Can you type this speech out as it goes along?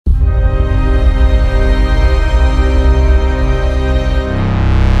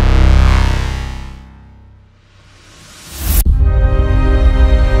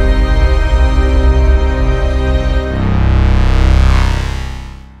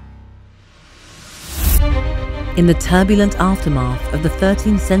In the turbulent aftermath of the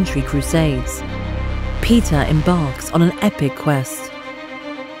 13th century Crusades, Peter embarks on an epic quest.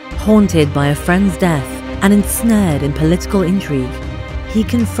 Haunted by a friend's death and ensnared in political intrigue, he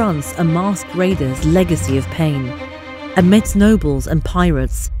confronts a masked raider's legacy of pain. Amidst nobles and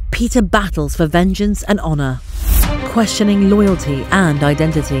pirates, Peter battles for vengeance and honor, questioning loyalty and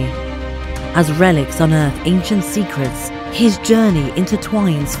identity. As relics unearth ancient secrets, his journey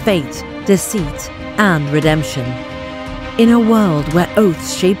intertwines fate, deceit, and redemption. In a world where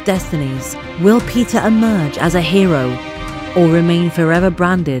oaths shape destinies, will Peter emerge as a hero, or remain forever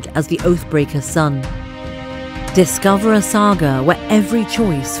branded as the Oathbreaker's son? Discover a saga where every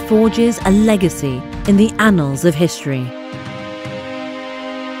choice forges a legacy in the annals of history.